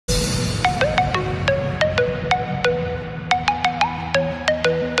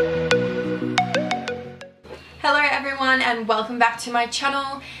and welcome back to my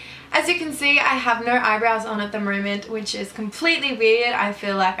channel. As you can see, I have no eyebrows on at the moment, which is completely weird. I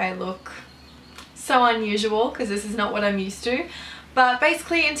feel like I look so unusual because this is not what I'm used to. But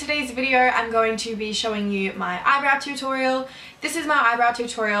basically in today's video I'm going to be showing you my eyebrow tutorial. This is my eyebrow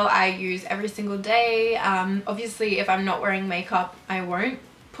tutorial I use every single day. Obviously if I'm not wearing makeup I won't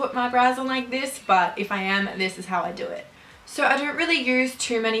put my brows on like this, but if I am, this is how I do it. So I don't really use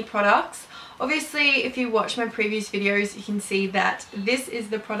too many products. Obviously if you watch my previous videos you can see that this is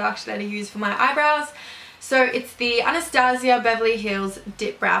the product that I use for my eyebrows. So it's the Anastasia Beverly Hills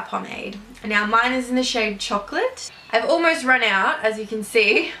Dip Brow Pomade. Now mine is in the shade Chocolate. I've almost run out, as you can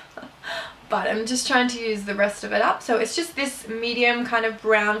see, but I'm just trying to use the rest of it up. So it's just this medium kind of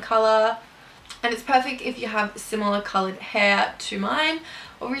brown colour, and it's perfect if you have similar coloured hair to mine.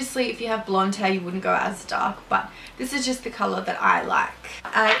 Obviously if you have blonde hair you wouldn't go as dark, but this is just the colour that I like.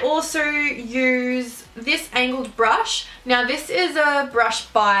 I also use this angled brush. Now this is a brush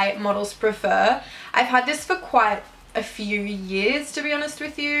by Models Prefer. I've had this for quite a few years, to be honest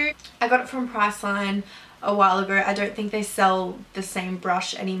with you. I got it from Priceline a while ago. I don't think they sell the same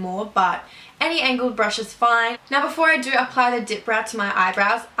brush anymore, but any angled brush is fine. Now before I do apply the dip brow to my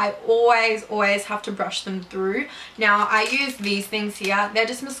eyebrows, I always have to brush them through. Now I use these things here. They're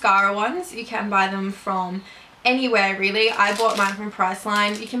just mascara ones. You can buy them from anywhere really. I bought mine from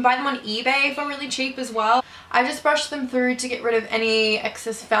Priceline. You can buy them on eBay for really cheap as well. I just brush them through to get rid of any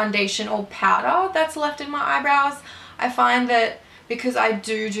excess foundation or powder that's left in my eyebrows. I find that because I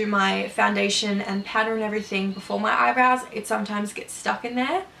do my foundation and powder and everything before my eyebrows, it sometimes gets stuck in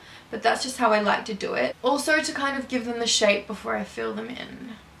there. But that's just how I like to do it. Also to kind of give them the shape before I fill them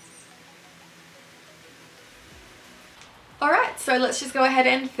in. Alright, so let's just go ahead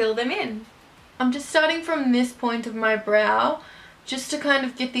and fill them in. I'm just starting from this point of my brow just to kind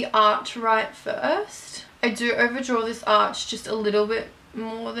of get the arch right first. I do overdraw this arch just a little bit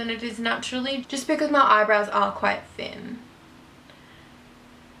more than it is naturally, just because my eyebrows are quite thin.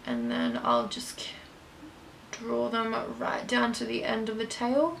 And then I'll just draw them right down to the end of the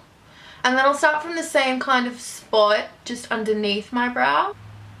tail. And then I'll start from the same kind of spot just underneath my brow.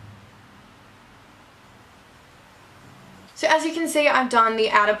 So as you can see, I've done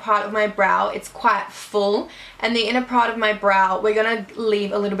the outer part of my brow. It's quite full, and the inner part of my brow we're going to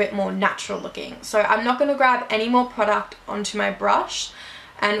leave a little bit more natural looking. So I'm not going to grab any more product onto my brush,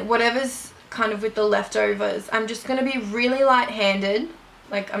 and whatever's kind of with the leftovers, I'm just going to be really light-handed,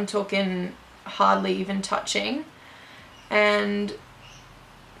 like I'm talking hardly even touching, and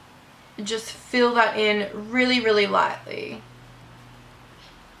just fill that in really lightly.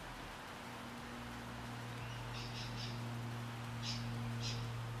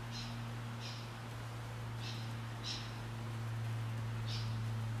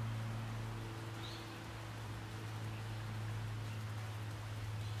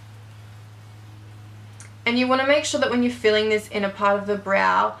 And you want to make sure that when you're filling this inner part of the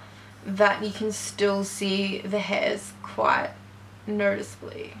brow that you can still see the hairs quite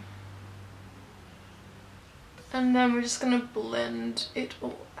noticeably. And then we're just going to blend it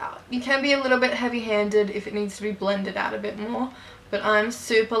all out. You can be a little bit heavy-handed if it needs to be blended out a bit more, but I'm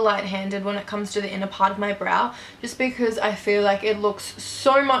super light-handed when it comes to the inner part of my brow, just because I feel like it looks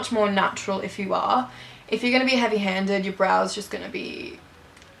so much more natural if you are. If you're going to be heavy-handed, your brow's just going to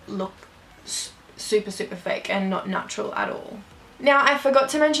look super fake and not natural at all. Now I forgot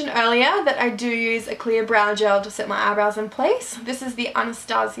to mention earlier that I do use a clear brow gel to set my eyebrows in place. This is the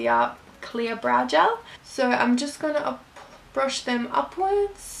Anastasia clear brow gel. So I'm just going to brush them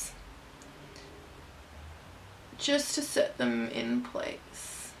upwards just to set them in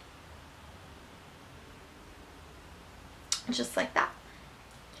place. Just like that.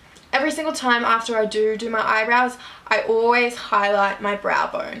 Every single time after I do my eyebrows, I always highlight my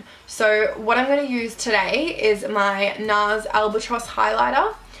brow bone. So what I'm going to use today is my Nars Albatross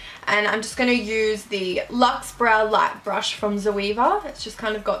highlighter. And I'm just going to use the Luxe Brow Light brush from Zoeva. It's just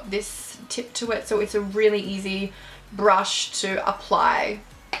kind of got this tip to it, so it's a really easy brush to apply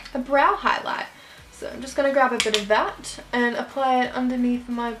a brow highlight. So I'm just going to grab a bit of that and apply it underneath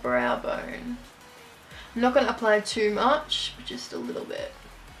my brow bone. I'm not going to apply too much, but just a little bit.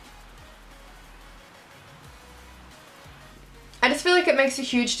 I just feel like it makes a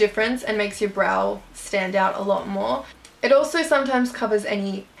huge difference and makes your brow stand out a lot more. It also sometimes covers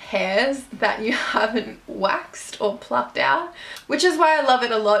any hairs that you haven't waxed or plucked out, which is why I love it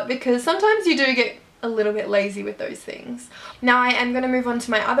a lot, because sometimes you do get a little bit lazy with those things. Now I am going to move on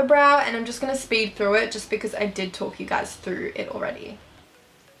to my other brow, and I'm just going to speed through it just because I did talk you guys through it already.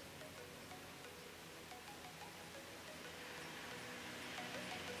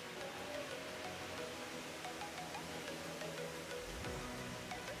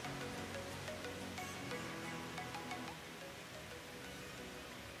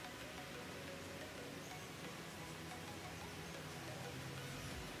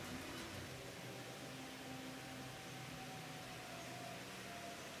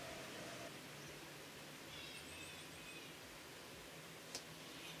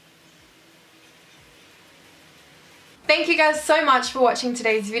 Thank you guys so much for watching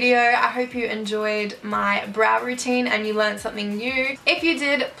today's video. I hope you enjoyed my brow routine and you learned something new. If you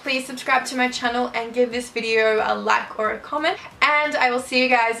did, please subscribe to my channel and give this video a like or a comment. And I will see you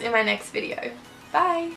guys in my next video. Bye!